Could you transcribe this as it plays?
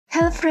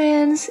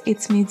friends,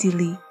 it's me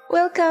Dilly.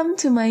 Welcome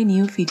to my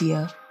new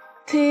video.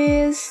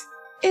 This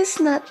is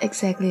not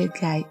exactly a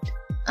guide.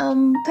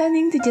 I'm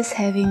planning to just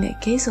having a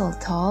casual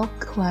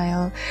talk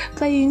while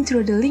playing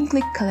through the Link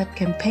Click Collab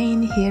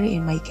campaign here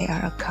in my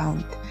KR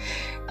account.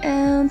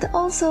 And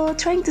also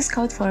trying to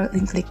scout for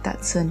Link Click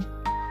Tatsun.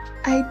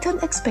 I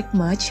don't expect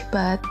much,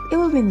 but it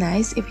will be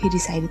nice if he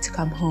decided to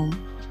come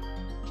home.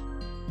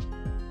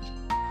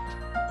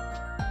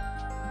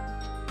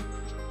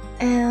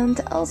 And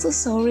also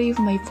sorry if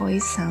my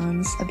voice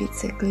sounds a bit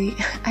sickly,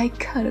 I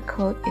got a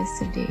cold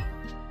yesterday.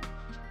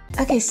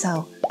 Okay,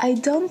 so I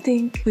don't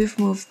think we've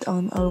moved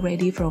on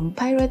already from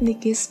Pirate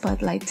Nikki's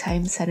Spotlight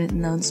Time sudden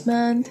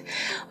announcement,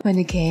 when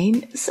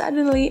again,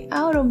 suddenly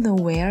out of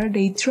nowhere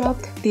they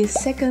dropped this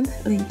second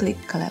Link Click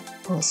Collab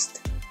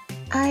post.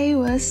 I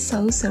was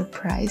so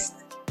surprised.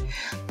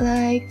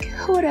 Like,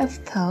 who would have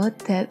thought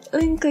that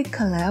Link Click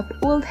Collab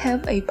would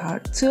have a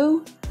part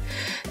 2?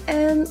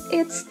 And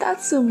it's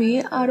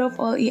Tatsumi out of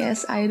all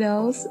ES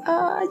idols,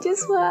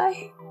 just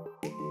why?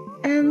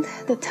 And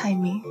the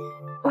timing.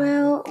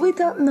 Well, we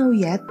don't know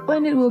yet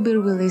when it will be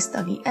released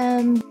on the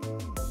end.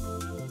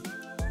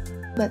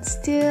 But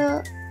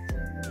still,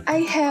 I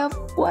have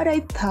what I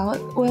thought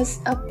was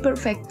a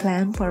perfect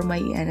plan for my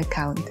EN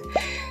account.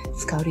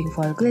 Scouting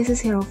for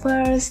Glacius hero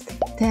first,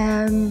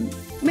 then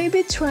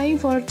maybe trying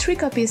for 3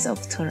 copies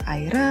of Tour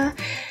Aira,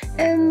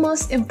 and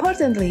most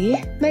importantly,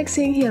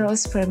 maxing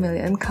heroes per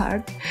million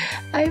card.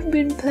 I've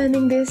been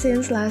planning this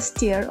since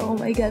last year, oh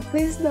my god,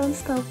 please don't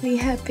stop me,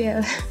 Happy.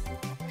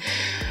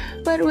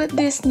 But with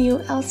this new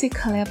LC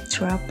collab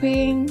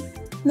dropping,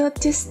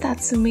 not just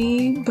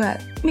Tatsumi,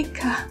 but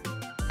Mika.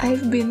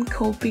 I've been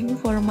coping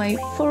for my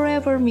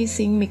forever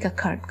missing Mika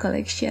card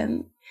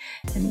collection.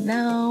 And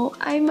now,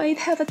 I might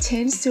have a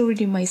chance to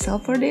redeem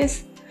myself for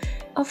this.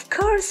 Of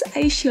course,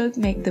 I should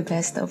make the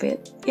best of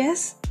it,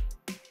 yes?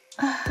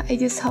 I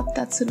just hope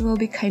Tatsun will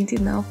be kind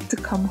enough to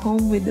come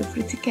home with the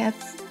pretty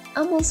cats.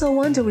 I'm also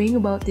wondering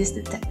about this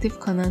Detective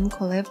Conan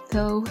collab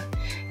though.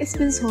 It's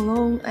been so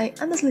long, I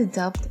honestly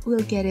doubt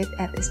we'll get it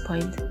at this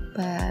point.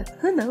 But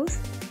who knows?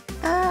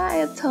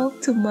 I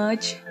talked too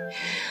much.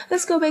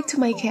 Let's go back to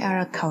my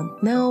KR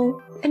account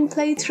now and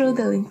play through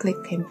the Link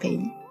Click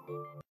campaign.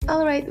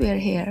 Alright, we're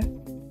here.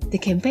 The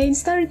campaign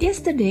started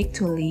yesterday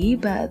actually,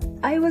 but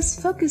I was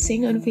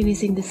focusing on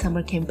finishing the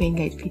summer campaign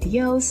guide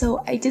video,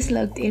 so I just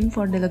logged in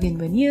for the login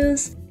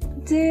menus,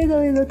 did a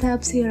little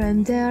taps here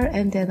and there,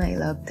 and then I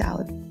logged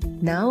out.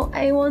 Now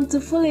I want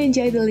to fully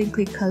enjoy the Link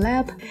Click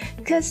collab,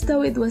 cause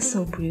though it was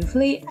so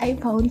briefly, I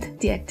found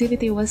the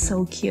activity was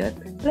so cute.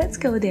 Let's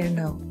go there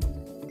now.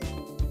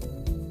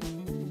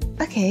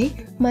 Okay,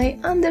 my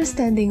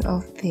understanding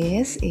of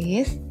this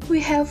is we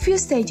have few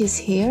stages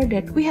here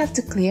that we have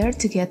to clear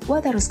to get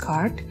Wataru's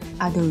card,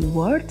 other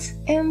rewards,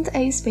 and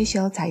a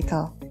special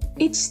title.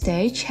 Each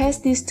stage has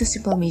these 2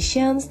 simple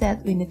missions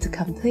that we need to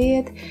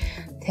complete.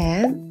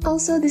 Then,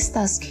 also this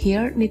task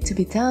here need to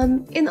be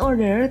done in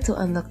order to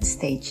unlock the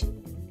stage.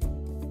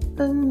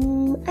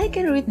 I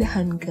can read the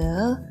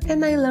Hangul,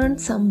 and I learned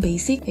some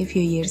basic a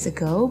few years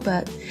ago,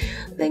 but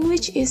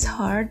language is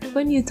hard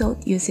when you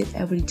don't use it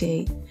every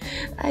day.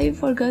 I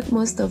forgot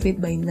most of it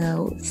by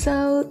now,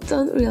 so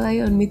don't rely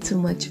on me too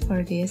much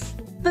for this.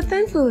 But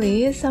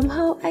thankfully,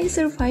 somehow I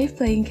survived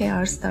playing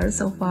KR Star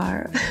so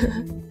far.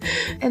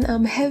 And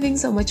I'm having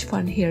so much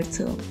fun here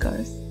too, of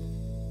course.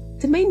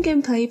 The main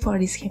gameplay for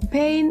this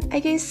campaign, I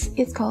guess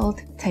it's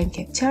called Time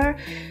Capture,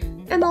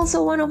 and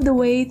also one of the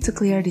ways to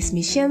clear these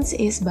missions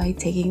is by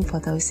taking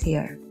photos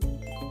here.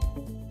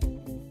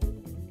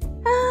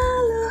 Ah,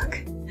 look!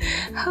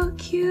 How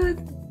cute!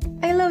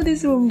 I love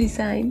this room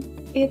design.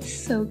 It's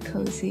so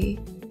cozy.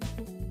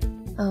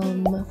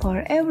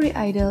 For every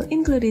idol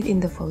included in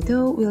the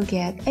photo, we'll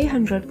get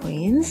 800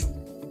 points.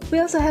 We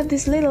also have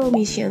these little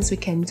missions we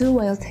can do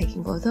while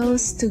taking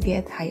photos to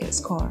get higher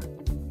score.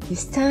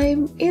 This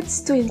time,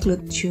 it's to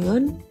include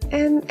June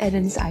and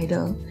Eden's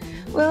idol.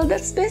 Well,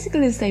 that's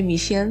basically the same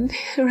mission,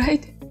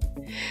 right?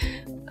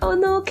 Oh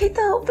no,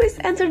 Keito, please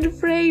enter the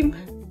frame!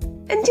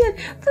 And June,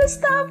 please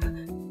stop!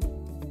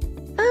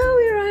 Oh,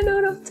 we ran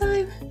out of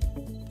time.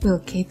 Will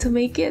Keito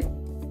make it?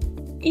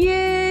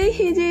 Yay,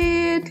 he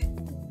did!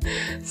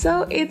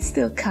 So it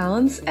still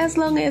counts as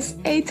long as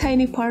a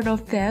tiny part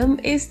of them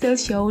is still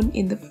shown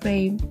in the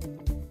frame.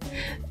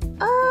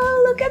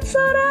 Oh, look at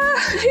Sora!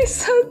 He's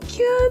so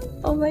cute!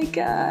 Oh my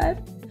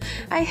god!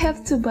 I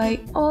have to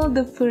buy all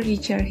the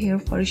furniture here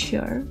for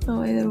sure,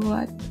 no matter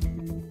what.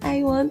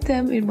 I want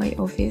them in my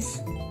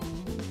office.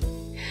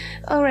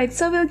 Alright,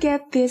 so we'll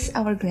get these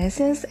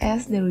hourglasses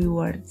as the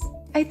rewards.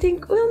 I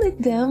think we'll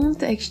need them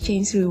to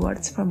exchange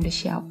rewards from the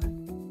shop.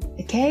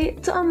 Okay,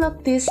 to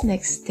unlock this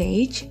next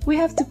stage, we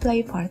have to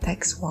play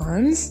Vortex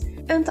once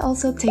and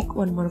also take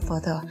one more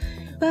photo.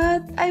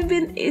 But I've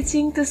been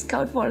itching to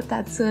scout for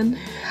Tatsun.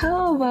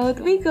 How about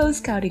we go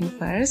scouting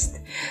first,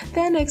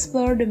 then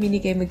explore the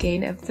minigame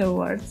again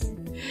afterwards.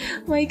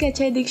 My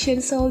gacha addiction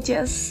soul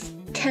just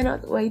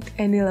cannot wait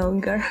any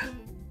longer.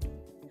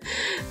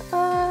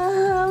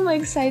 I'm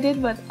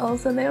excited but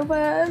also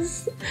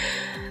nervous.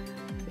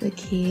 Look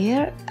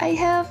here, I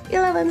have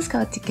 11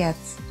 scout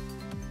tickets.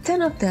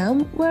 10 of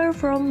them were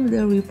from the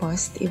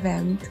repost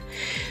event.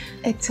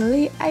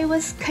 Actually, I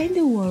was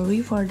kinda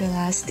worried for the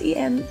last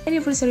EN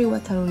anniversary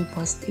water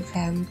repost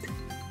event.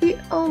 We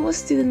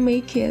almost didn't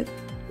make it,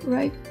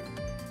 right?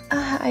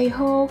 I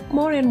hope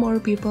more and more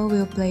people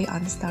will play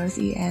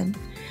Enstars EN.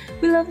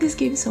 We love this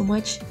game so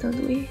much,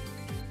 don't we?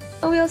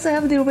 Oh, we also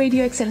have the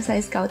radio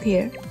exercise scout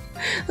here.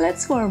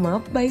 Let's warm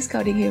up by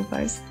scouting him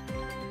first.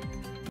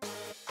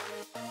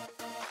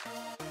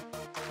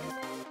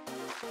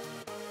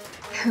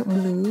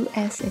 Blue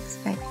as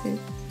expected.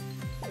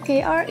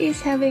 KR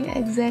is having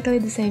exactly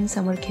the same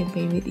summer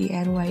campaign with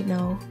EN right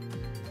now.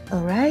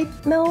 Alright,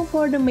 now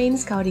for the main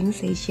scouting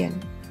session.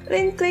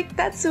 Then click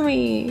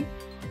Tatsumi!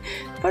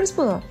 First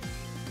pull.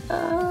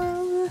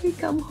 He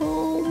come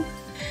home.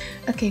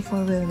 Okay,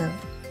 for real now.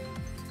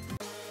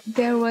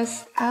 There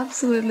was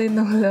absolutely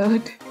no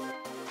load.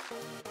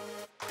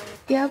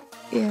 Yep,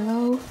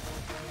 yellow.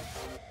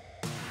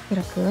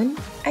 Hirakun,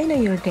 I know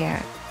you're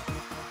there.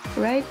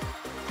 Right?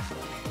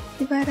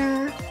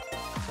 Hibara.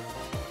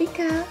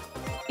 Pika.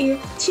 If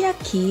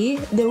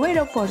Chiaki, the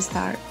radar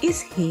 4-star,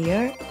 is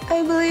here,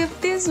 I believe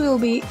this will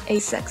be a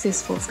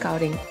successful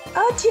scouting.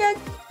 Oh,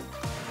 Chiaki!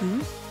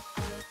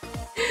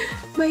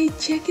 My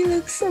Chiaki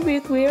looks a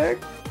bit weird.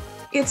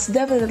 It's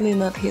definitely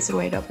not his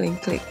radar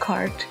blink click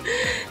card.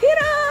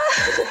 Hira!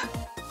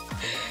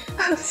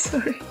 I'm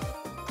sorry.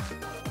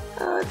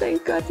 Oh,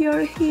 thank God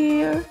you're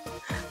here.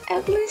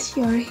 At least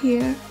you're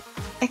here.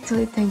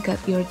 Actually, thank God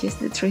you're just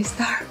the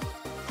 3-star.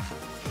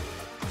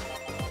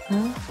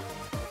 Huh?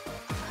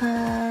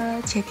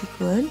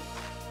 Chiaki-kun,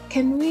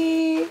 can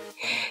we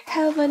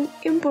have an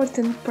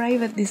important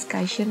private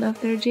discussion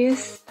after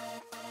this?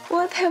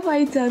 What have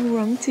I done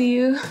wrong to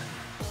you?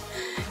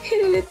 He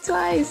did it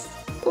twice.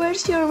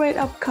 Where's your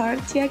rate-up card,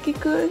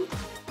 Chiaki-kun?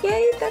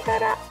 Yay,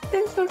 Tatara!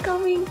 Thanks for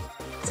coming.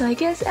 So I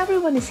guess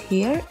everyone is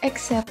here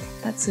except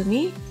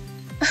Tatsumi.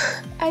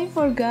 I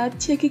forgot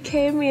Chiaki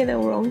came in a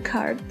wrong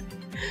card.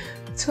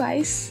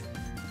 Twice.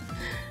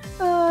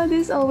 Oh,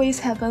 this always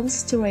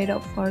happens to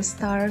rate-up 4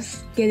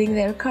 stars. Getting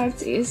their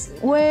cards is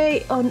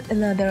way on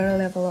another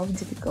level of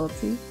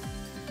difficulty.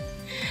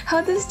 How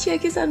does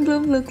Chiaki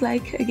Sunbloom look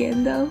like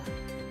again though?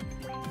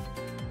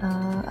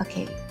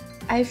 Okay.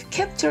 I've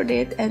captured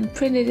it and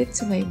printed it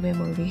to my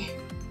memory.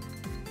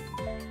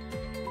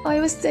 Oh, I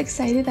was too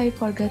excited I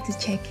forgot to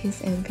check his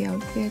MP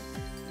outfit.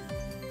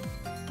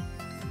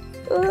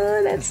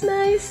 Oh, that's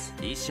nice.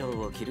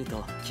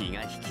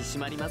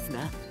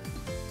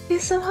 He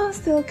somehow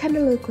still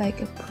kinda look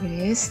like a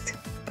priest,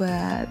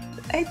 but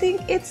I think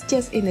it's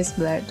just in his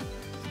blood.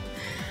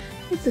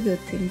 It's a good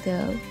thing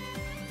though.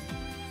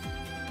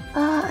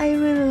 I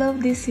really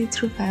love these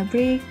see-through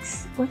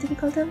fabrics. What do we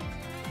call them?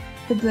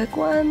 The black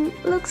one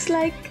looks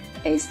like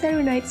a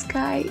starry night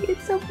sky.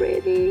 It's so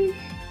pretty.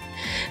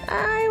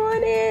 I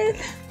want it.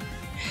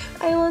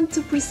 I want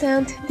to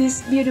present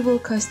this beautiful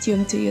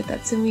costume to you,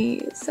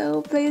 Tatsumi,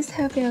 so please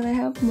have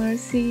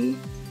mercy.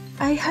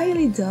 I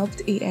highly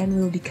doubt EN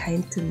will be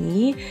kind to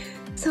me,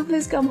 so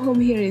please come home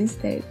here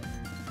instead.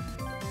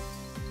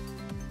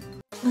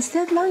 Was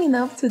that long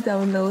enough to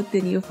download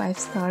the new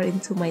 5-star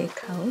into my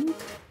account?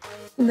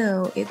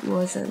 No, it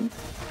wasn't.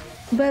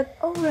 But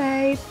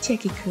alright,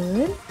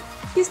 Chiaki-kun,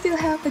 you still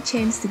have a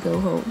chance to go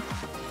home.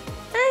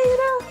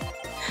 Aira!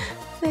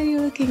 What are you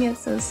looking at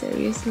so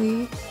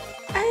seriously?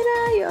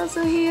 Aira, you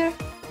also here?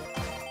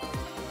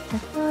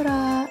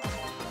 Sakura,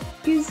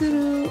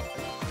 Yuzuru,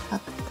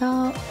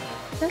 Hakuto,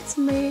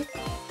 Natsume,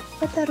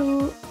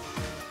 Wataru.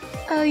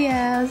 Oh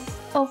yes,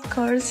 of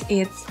course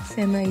it's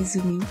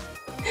Senaizumi.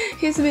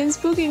 He's been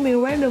spooking me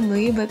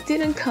randomly but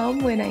didn't come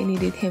when I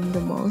needed him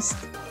the most.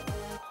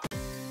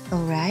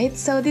 Alright,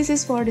 so this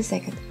is for the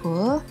second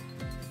pull.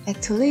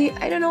 Actually,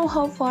 I don't know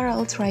how far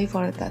I'll try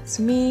for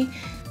Tatsumi.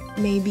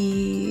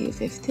 Maybe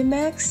 50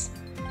 max?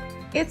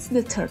 It's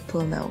the third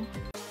pull now.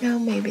 No,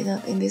 maybe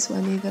not in this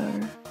one either.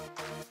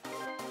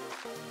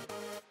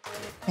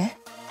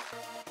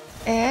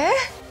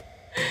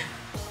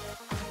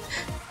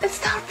 It's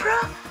Star Pro!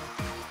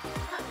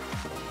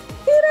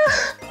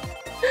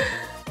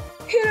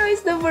 Hiro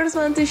is the first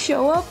one to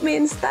show up,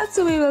 means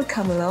Tatsumi will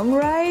come along,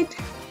 right?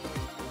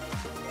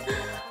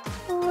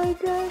 Oh my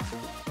god.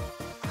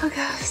 Oh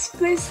gosh,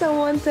 please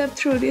someone tap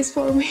through this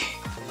for me.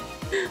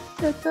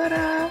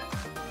 Tatora.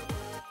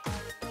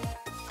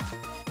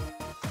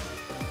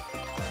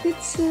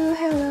 Titsu,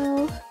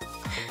 hello.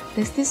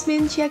 Does this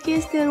mean Chiaki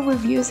is still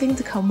refusing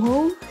to come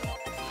home?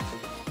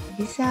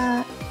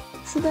 Bisa,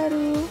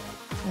 Subaru,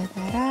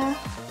 Watara.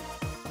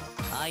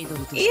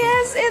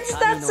 Yes, it's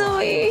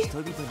Tatsumi!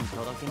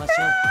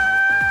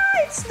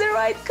 It's the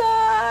right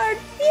card!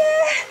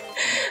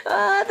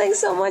 Yeah! Thanks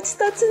so much,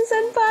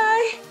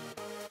 Tatsun-senpai!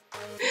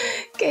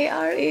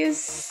 KR is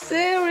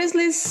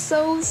seriously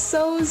so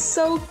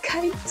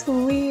kind to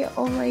me.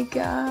 Oh my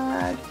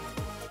god.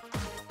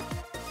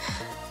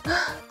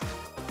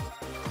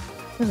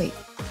 Wait,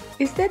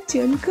 is that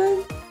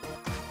Junkun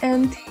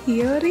and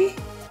Hiyori?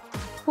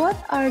 What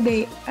are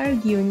they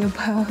arguing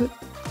about?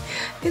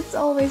 It's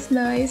always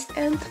nice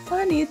and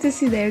funny to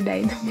see their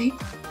dynamic.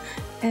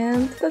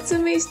 And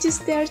Tatsumi is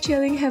just there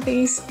chilling,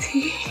 having his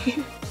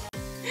tea.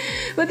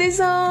 But this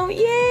song,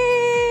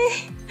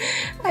 yay!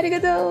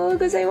 Arigatou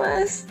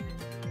gozaimasu!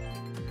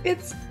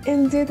 It's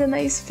indeed a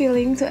nice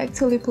feeling to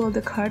actually pull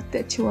the card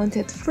that you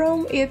wanted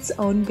from its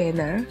own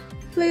banner.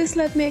 Please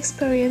let me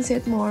experience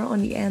it more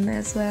on the end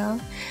as well,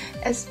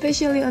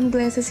 especially on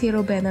Glasses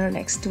Hero banner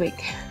next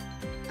week.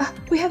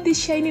 We have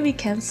this shiny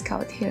BGM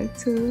Scout here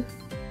too.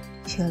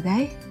 Should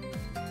I?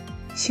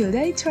 Should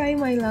I try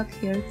my luck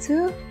here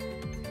too?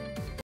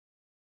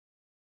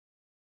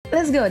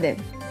 Let's go then.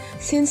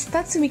 Since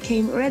Tatsumi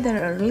came rather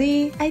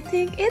early, I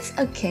think it's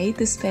okay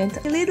to spend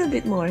a little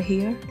bit more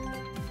here.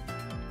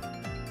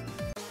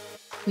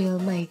 Will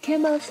my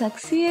camel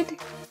succeed?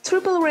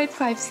 Triple rate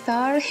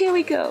 5-star, here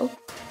we go!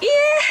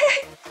 Yeah!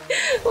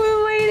 We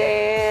made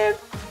it!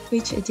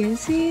 Which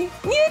agency?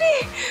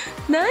 Beauty!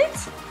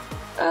 Nice!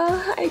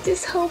 I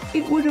just hope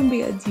it wouldn't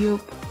be a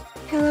dupe.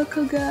 Hello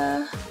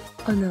Koga!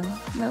 Oh no,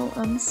 now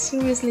I'm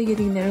seriously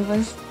getting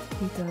nervous.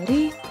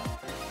 Midori,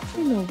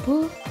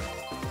 Shinobu,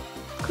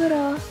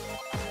 Kuro,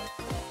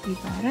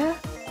 Ibara,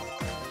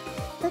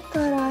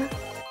 Tatora,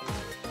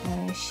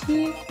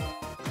 Arashi,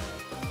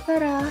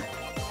 Tara,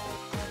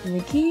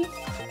 Yuki,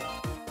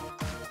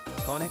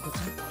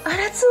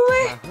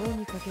 Aratsume!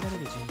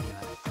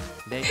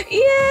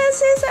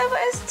 Yes, it's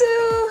FS2!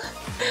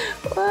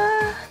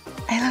 Wow,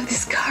 I love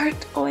this card,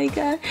 oh my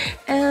god.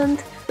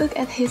 And look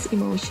at his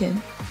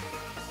emotion.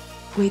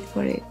 Wait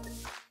for it.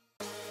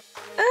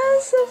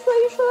 So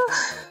playful.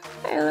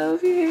 I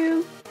love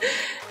him.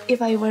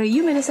 If I were a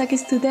Yumenasaki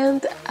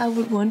student, I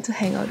would want to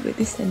hang out with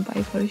this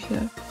senpai for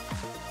sure.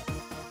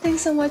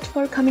 Thanks so much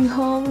for coming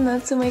home,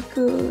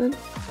 Natsume-kun.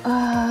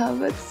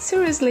 But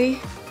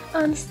seriously,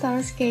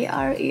 Enstars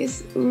KR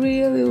is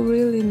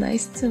really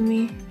nice to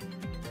me.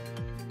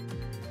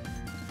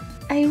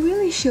 I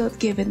really should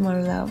give it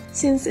more love,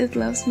 since it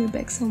loves me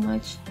back so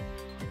much.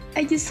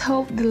 I just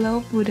hope the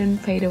love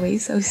wouldn't fade away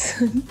so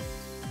soon.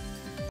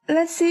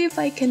 Let's see if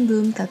I can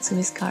bloom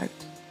Tatsumi's card.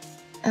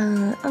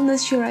 I'm not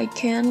sure I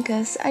can,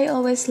 cause I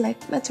always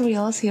lack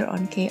materials here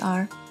on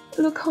KR.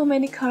 Look how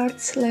many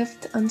cards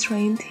left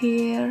untrained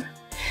here.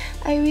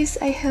 I wish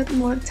I had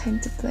more time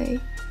to play.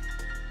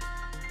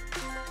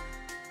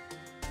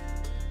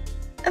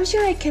 I'm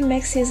sure I can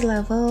max his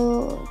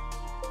level,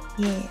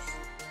 yes.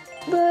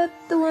 But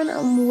the one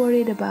I'm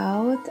worried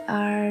about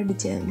are the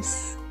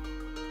gems.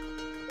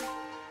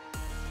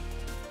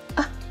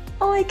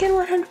 Oh, I can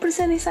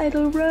 100% his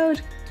idol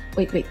road.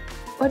 Wait,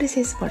 what is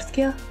his sport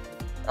skill?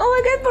 Oh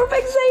my god,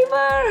 perfect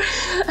saber!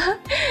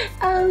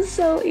 I'm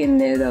so in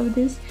need of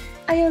this.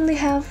 I only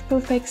have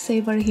perfect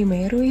saber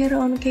Himeru here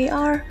on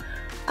KR.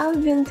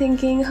 I've been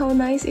thinking how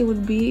nice it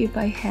would be if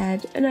I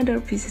had another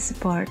PC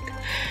support.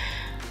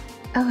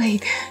 Oh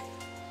wait,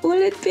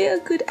 will it be a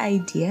good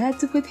idea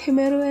to put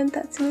Himeru and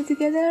Tatsumi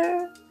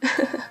together?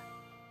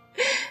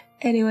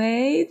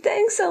 Anyway,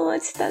 thanks so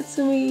much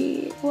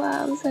Tatsumi.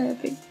 Wow, I'm so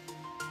happy.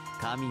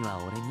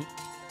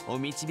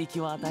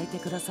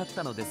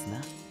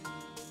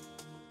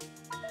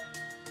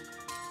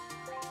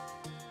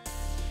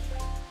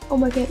 Oh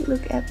my god,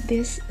 look at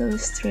this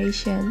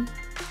illustration.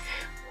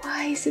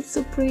 Why is it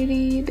so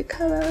pretty? The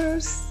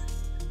colors.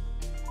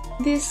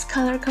 This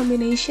color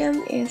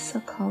combination is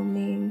so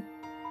calming.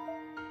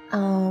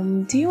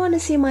 Do you want to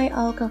see my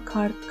Alka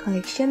card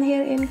collection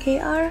here in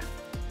KR?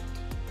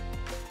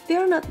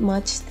 They're not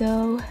much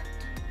though,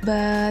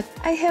 but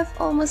I have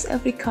almost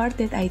every card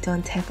that I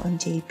don't have on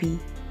JP.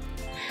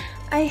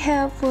 I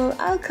have full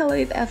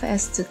Alkaloid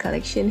FS2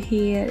 collection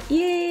here,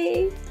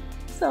 yay!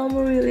 So I'm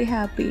really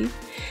happy.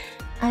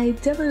 I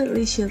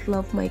definitely should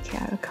love my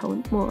KR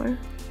account more.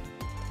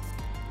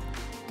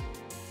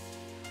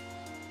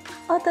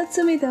 Oh,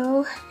 Tatsumi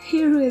though,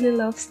 he really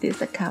loves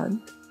this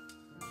account.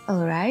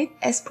 Alright,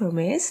 as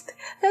promised,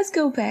 let's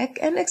go back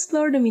and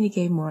explore the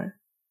minigame more.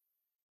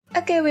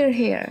 Okay, we're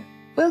here.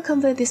 We'll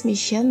complete this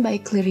mission by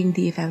clearing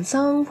the event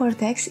song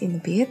Vortex in a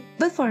bit,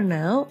 but for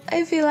now,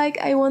 I feel like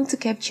I want to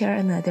capture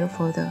another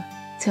photo.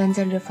 To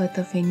enter the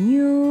photo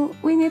venue,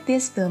 we need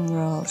these film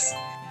rolls.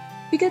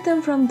 We get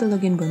them from the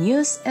login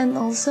bonus, and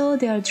also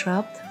they are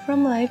dropped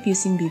from live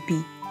using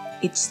BP.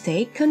 Each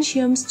take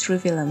consumes 3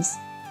 films.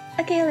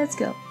 Okay, let's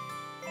go.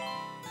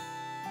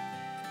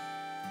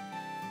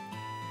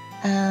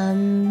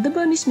 The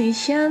bonus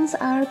missions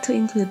are to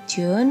include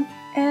June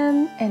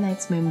and a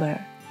Knight's member.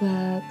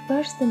 But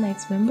where's the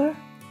Knight's member?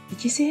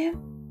 Did you see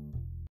him?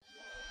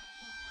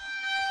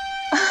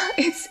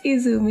 It's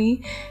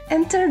Izumi.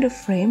 Enter the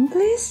frame,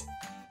 please.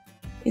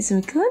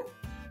 Izumi-kun?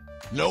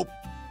 Nope.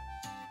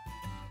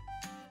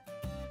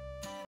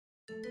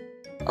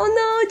 Oh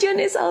no, June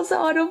is also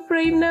out of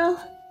frame now.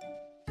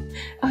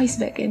 Oh, he's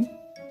back in.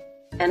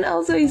 And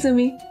also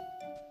Izumi.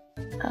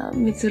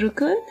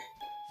 Mitsuru-kun?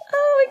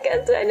 Oh, we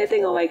can't do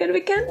anything. Oh my god,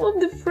 we can't move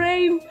the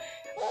frame.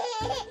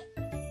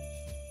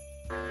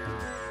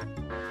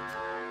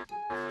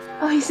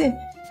 Oh, he's in.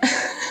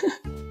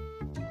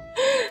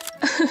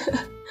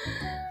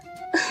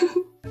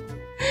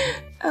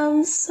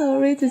 I'm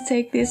sorry to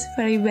take this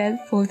very bad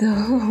photo.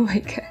 Oh my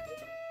god.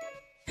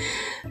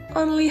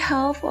 Only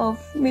half of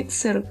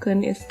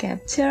Mitsuru-kun is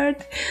captured.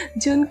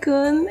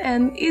 Jun-kun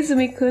and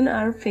Izumi-kun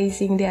are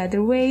facing the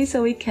other way,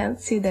 so we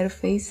can't see their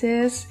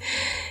faces.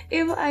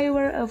 If I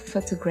were a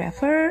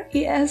photographer,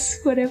 ES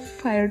would have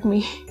fired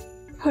me,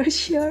 for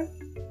sure.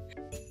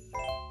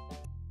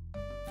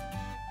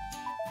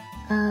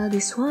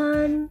 This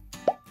one,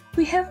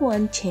 we have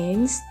one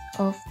chance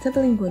of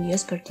doubling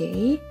bonus per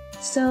day,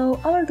 so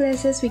our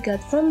glasses we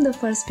got from the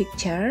first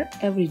picture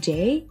every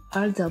day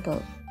are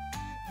double.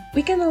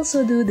 We can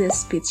also do the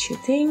speed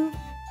shooting.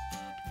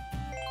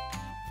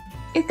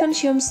 It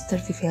consumes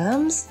 30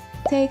 films,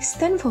 takes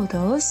 10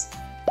 photos,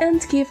 and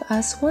give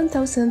us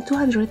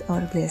 1200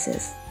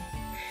 hourglasses.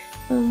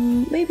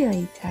 Maybe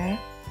later.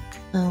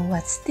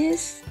 What's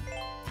this?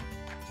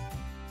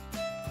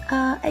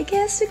 I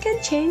guess we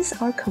can change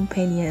our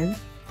companion.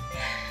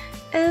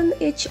 And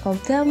each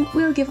of them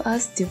will give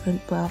us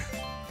different buff.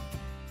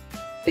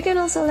 We can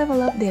also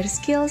level up their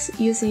skills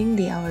using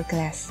the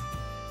hourglass.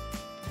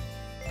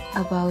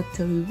 About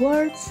the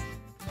rewards,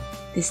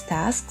 these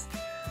tasks,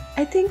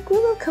 I think we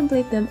will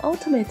complete them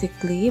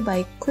automatically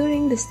by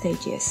clearing the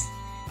stages.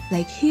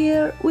 Like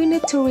here, we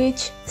need to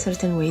reach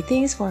certain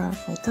ratings for our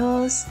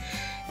photos,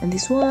 and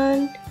this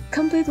one,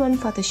 complete one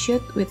photo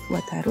shoot with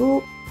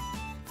Wataru.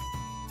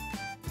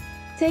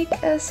 Take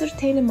a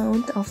certain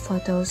amount of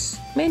photos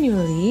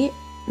manually,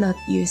 not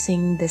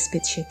using the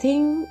speed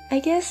shooting, I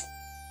guess.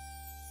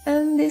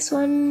 And this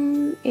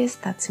one is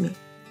Tatsumi.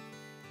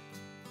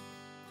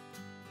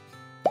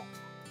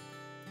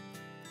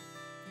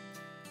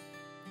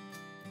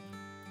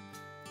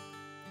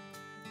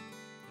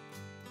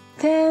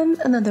 Then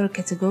another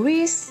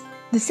categories.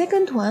 The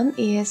second one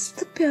is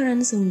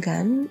특별한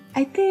순간.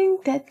 I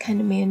think that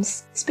kind of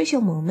means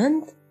special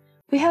moment.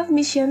 We have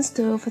missions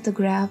to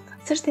photograph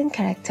certain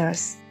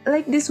characters.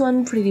 Like this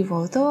one pretty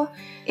photo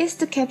is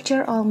to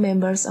capture all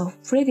members of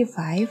Pretty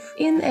 5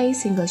 in a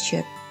single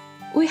shot.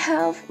 We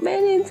have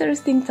many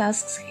interesting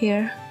tasks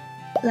here,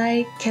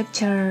 like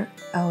capture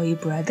Aoi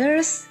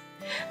brothers,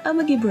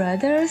 Amagi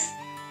brothers,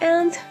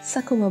 and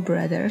Sakuma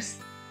brothers.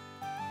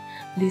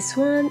 This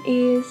one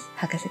is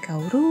Hakase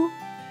Kaoru,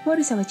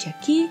 Morisawa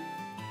Chiaki,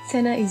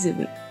 Sena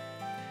Izumi.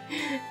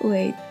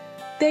 Wait,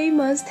 they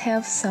must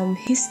have some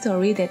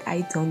history that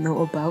I don't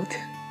know about.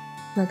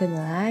 Not gonna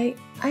lie,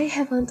 I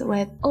haven't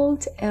read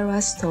old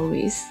era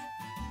stories,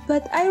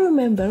 but I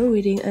remember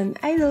reading an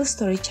idol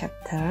story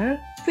chapter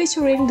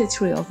featuring the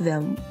three of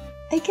them.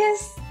 I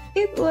guess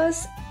it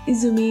was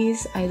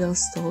Izumi's idol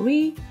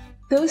story.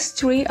 Those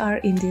three are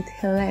indeed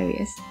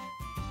hilarious.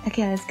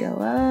 Okay, let's go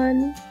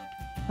on.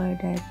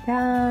 Further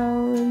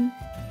down.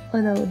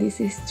 Oh no, this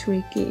is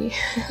tricky.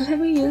 Let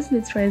me use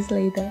the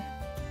translator.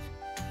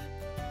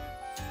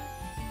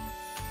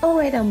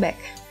 Alright, I'm back.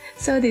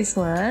 So these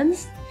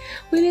ones,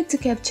 we need to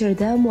capture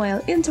them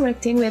while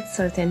interacting with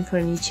certain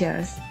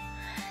furnitures.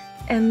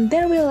 And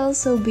there will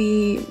also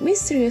be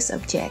mysterious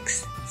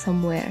objects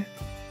somewhere.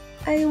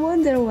 I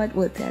wonder what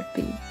would that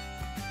be.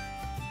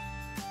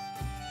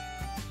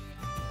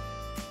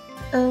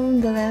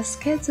 The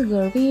last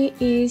category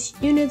is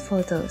unit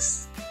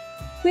photos.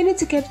 We need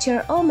to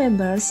capture all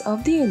members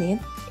of the unit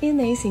in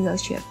a single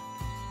shot.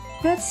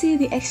 Let's see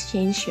the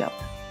exchange shop.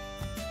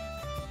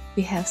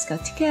 We have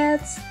scout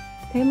tickets,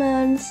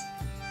 payments,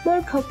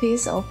 more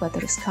copies of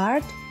Vortex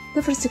card.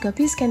 The first two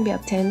copies can be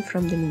obtained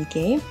from the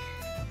minigame,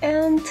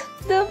 and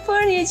the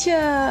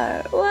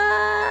furniture!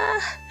 Wow!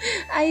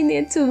 I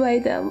need to buy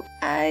them.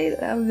 I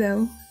love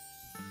them.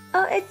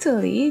 Oh,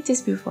 actually,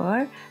 just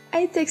before,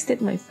 I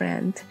texted my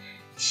friend.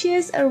 She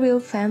is a real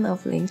fan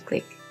of Link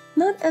Click,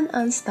 not an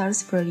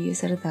Enstars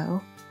producer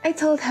though. I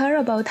told her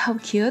about how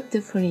cute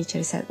the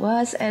furniture set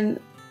was, and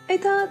I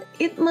thought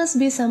it must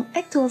be some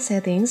actual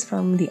settings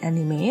from the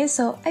anime,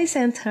 so I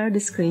sent her the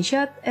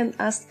screenshot and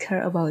asked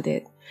her about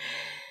it.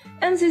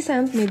 And she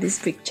sent me this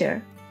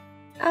picture.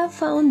 I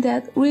found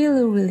that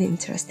really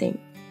interesting.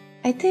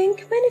 I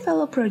think many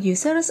fellow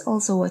producers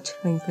also watch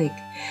Link Click.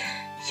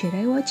 Should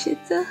I watch it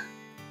too?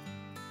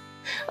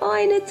 Oh,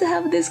 I need to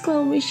have this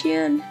claw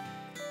machine.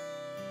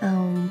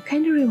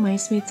 Kinda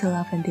reminds me to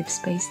Love and Deep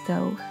Space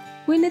though.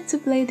 We need to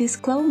play this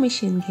claw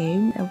machine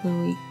game every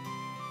week.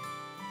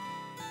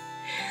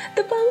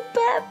 The bunk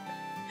bed!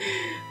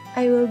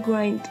 I will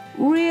grind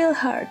real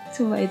hard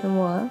to buy them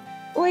all.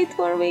 Wait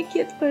for me,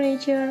 cute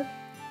furniture.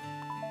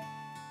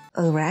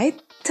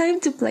 Alright, time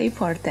to play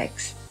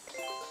Vortex.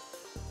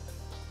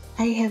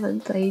 I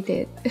haven't played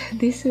it.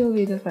 This will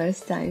be the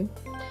first time.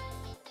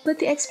 But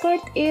the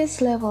expert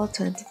is level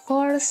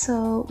 24,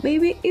 so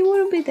maybe it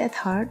won't be that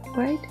hard,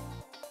 right?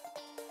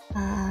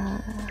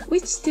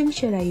 Which team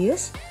should I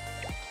use?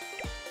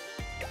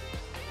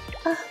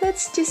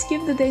 Let's just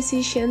give the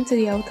decision to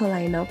the auto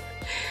lineup.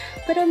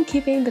 But I'm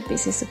keeping the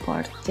PC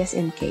support just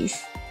in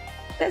case.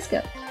 Let's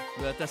go.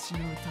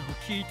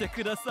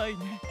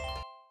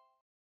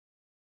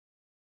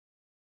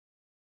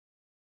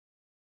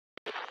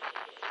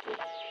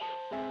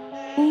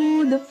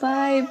 Ooh, the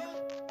 5.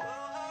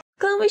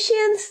 Claw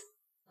machines!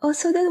 Oh,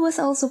 so that was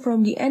also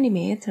from the anime,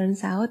 it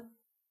turns out.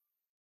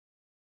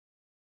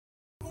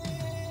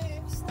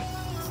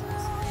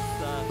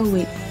 Oh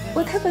wait,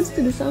 what happens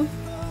to the song?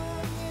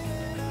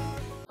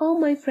 Oh,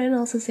 my friend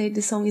also said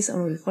the song is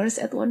on reverse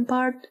at one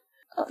part.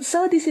 Oh,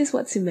 so this is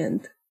what she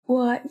meant.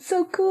 Wow,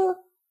 so cool!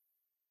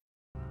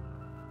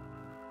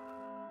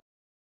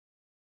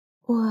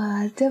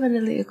 Wow,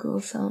 definitely a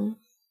cool song.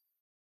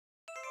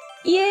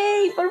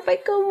 Yay!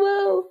 Perfect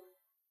combo!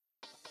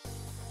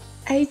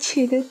 I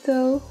cheated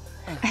though.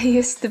 I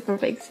used the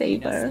perfect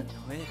saber.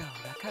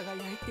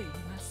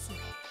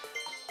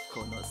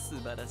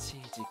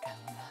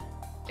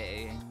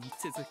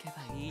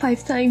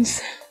 5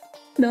 times,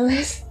 no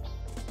less.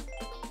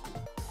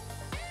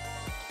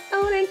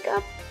 Oh, rank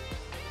up!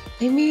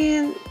 I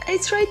mean, I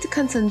tried to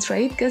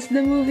concentrate because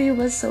the movie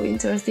was so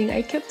interesting.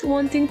 I kept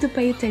wanting to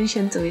pay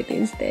attention to it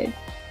instead.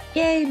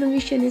 Yay, the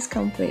mission is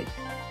complete.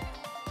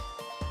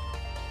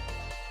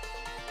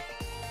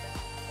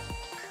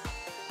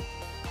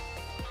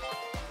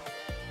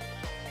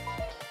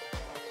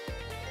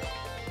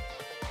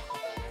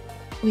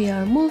 We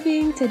are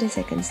moving to the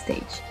second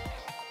stage.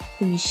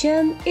 The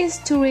mission is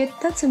to read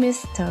Tatsumi's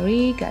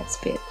story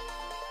Godspeed.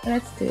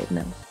 Let's do it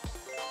now.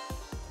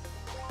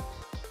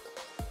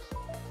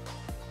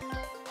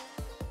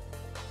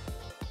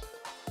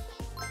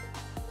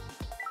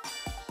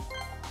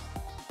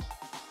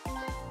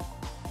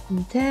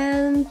 And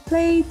then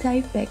play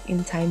dive back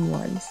in time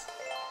once.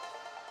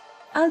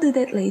 I'll do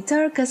that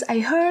later cause I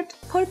heard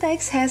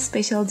Vortex has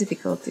special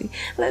difficulty.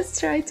 Let's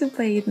try to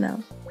play it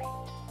now.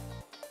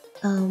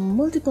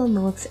 Multiple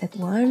notes at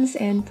once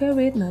and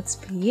favorite note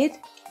speed.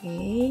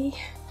 Okay.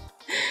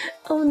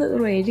 I'm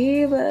not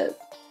ready, but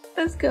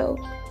let's go.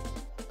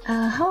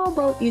 How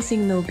about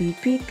using no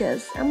BP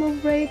cause I'm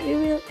afraid we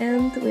will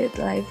end with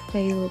life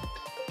failed.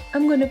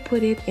 I'm gonna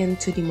put it in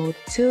 2D mode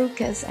too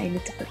cause I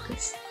need to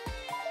focus.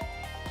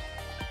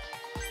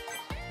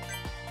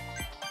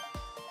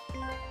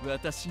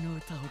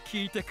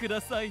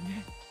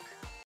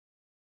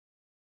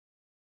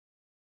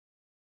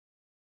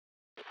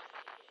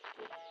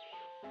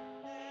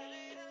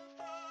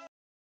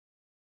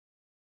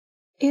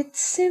 It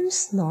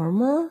seems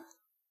normal.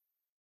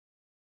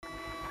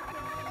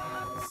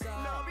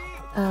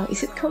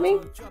 Is it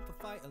coming?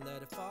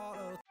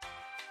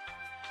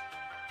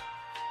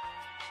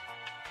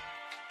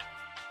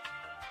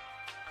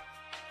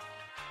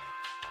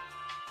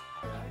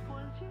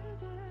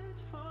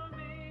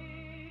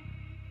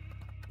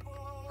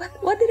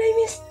 What did I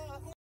miss?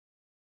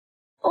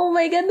 Oh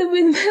my god, the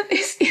wind map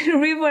is in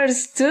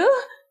reverse too?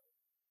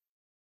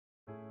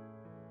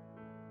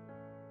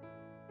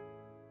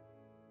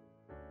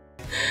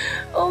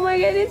 Oh my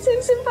god, it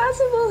seems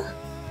impossible!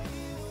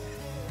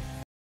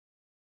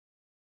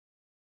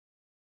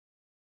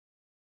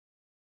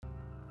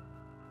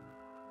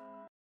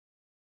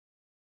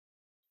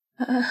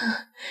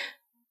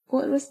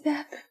 What was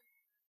that?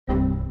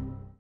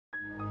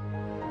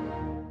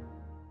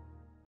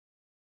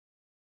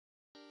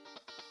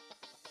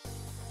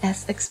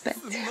 As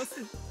expected.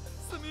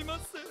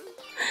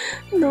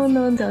 No,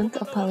 don't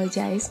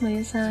apologize,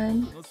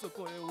 Maya-san.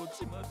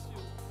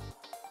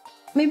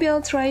 Maybe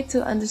I'll try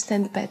to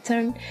understand the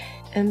pattern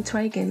and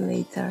try again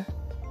later.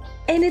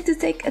 I need to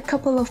take a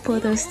couple of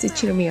photos to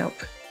cheer me up.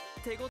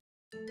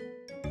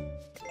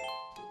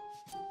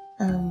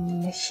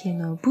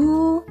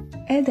 Shinobu,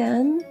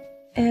 Eden,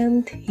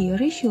 and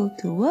Hiyori should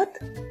do what?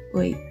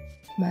 Wait,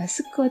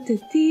 masuk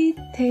ke tea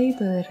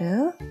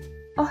table?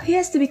 Oh, he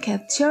has to be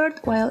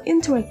captured while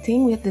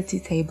interacting with the tea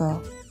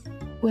table.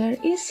 Where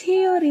is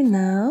Hiyori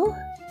now?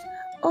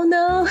 Oh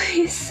no,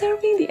 he's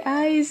serving the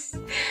ice.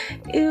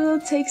 It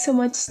will take so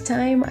much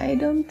time, I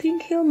don't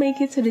think he'll make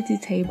it to the tea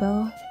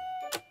table.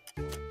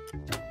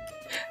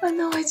 Oh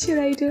no, what should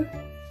I do?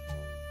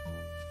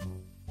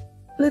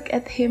 Look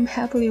at him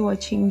happily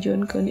watching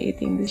Jonkun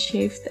eating the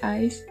shaved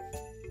ice.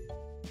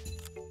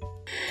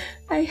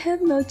 I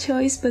had no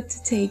choice but to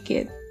take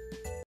it.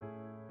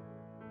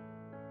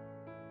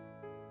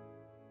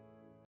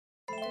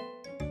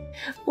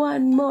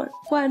 One more.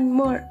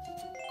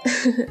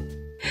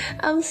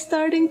 I'm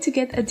starting to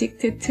get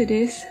addicted to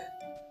this.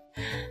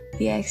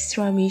 The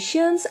extra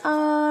missions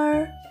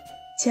are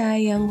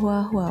Jayang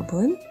Hua Hua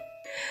Bun.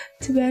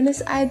 To be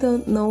honest, I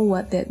don't know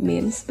what that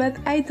means, but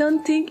I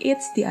don't think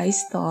it's the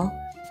ice stall.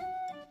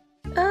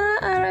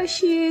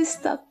 Arashi is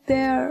stuck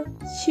there.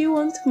 She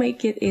won't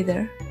make it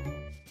either.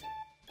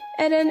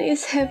 Eden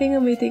is having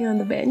a meeting on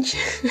the bench.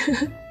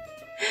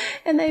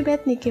 And I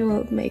bet Nikki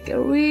will make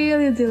a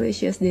really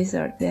delicious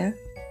dessert there.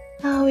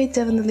 Oh, we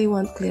definitely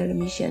won't clear the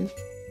mission.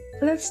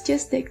 Let's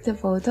just take the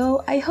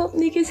photo. I hope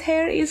Nikki's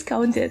hair is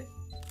counted.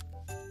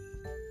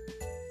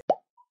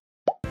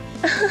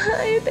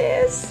 It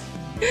is!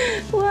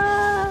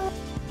 Wow!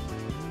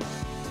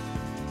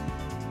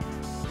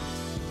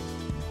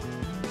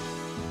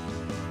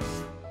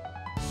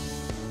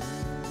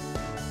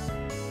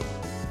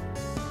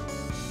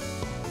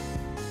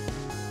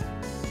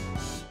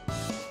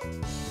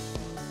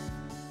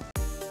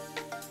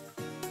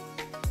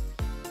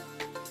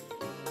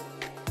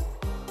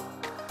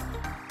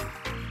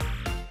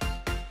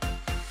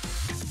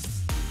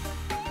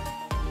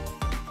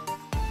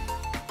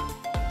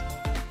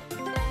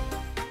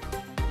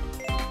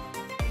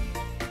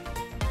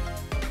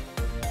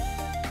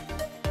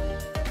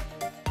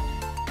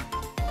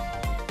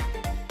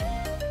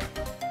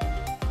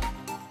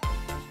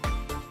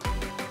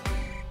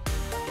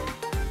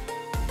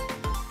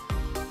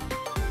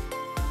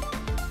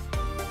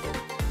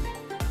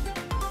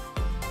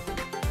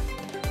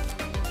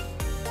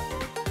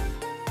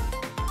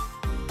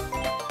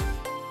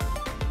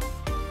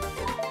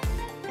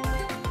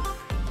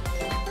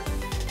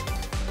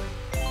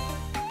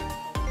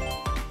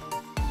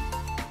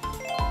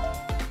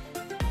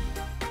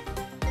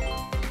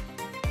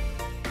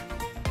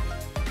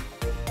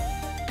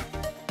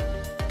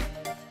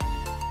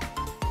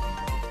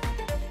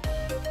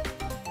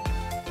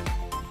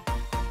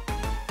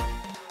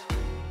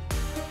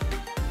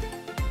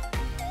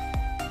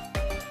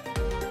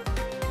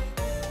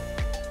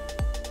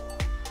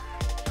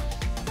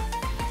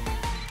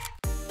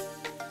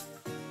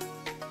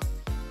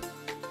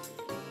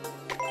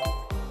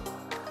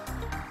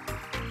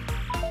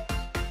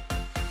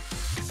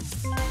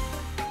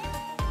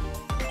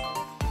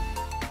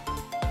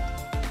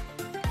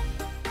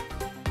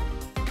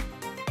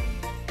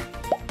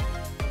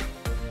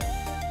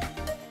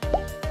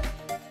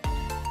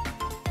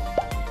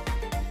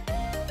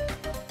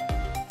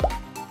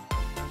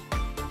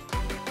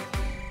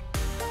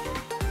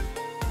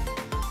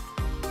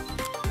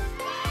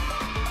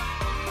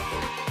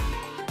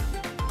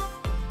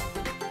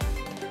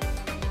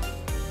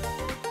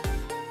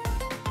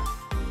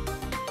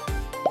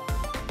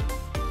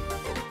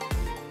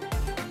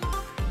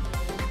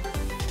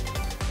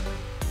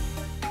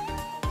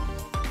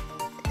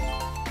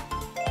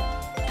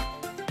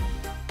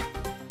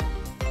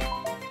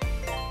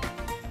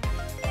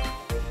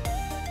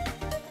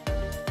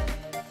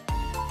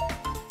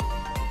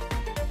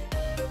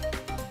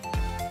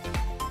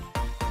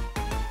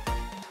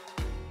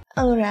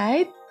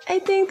 Alright, I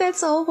think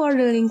that's all for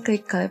the Link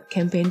Click Collab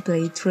campaign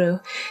playthrough.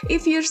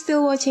 If you're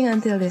still watching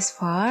until this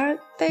far,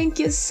 thank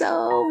you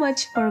so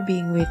much for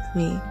being with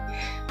me.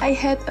 I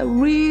had a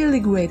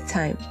really great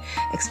time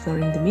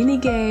exploring the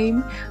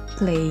minigame,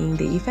 playing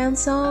the event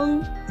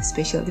song, the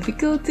special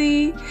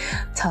difficulty,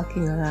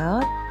 talking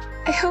aloud.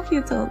 I hope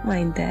you don't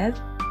mind that.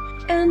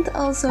 And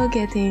also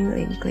getting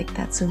Link Click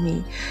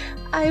Tatsumi.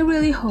 I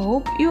really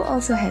hope you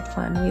also had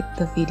fun with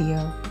the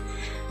video.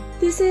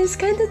 This is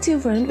kinda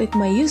different with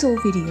my usual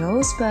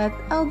videos, but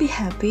I'll be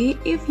happy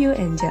if you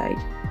enjoyed.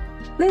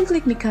 Link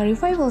Click Mika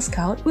Revival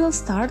Scout will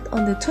start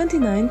on the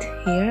 29th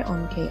here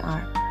on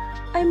KR.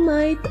 I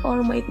might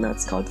or might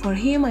not scout for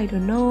him, I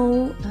don't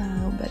know,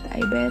 but I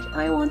bet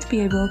I won't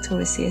be able to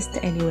resist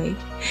anyway.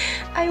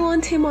 I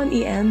want him on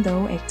EN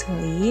though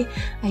actually.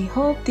 I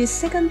hope this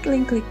second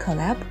Link Click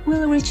collab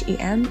will reach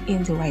EN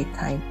in the right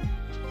time.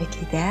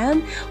 Okay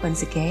then,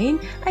 once again,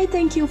 I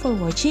thank you for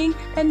watching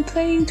and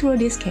playing through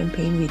this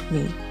campaign with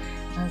me.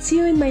 I'll see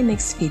you in my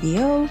next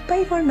video.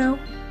 Bye for now.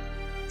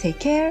 Take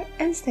care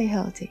and stay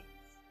healthy.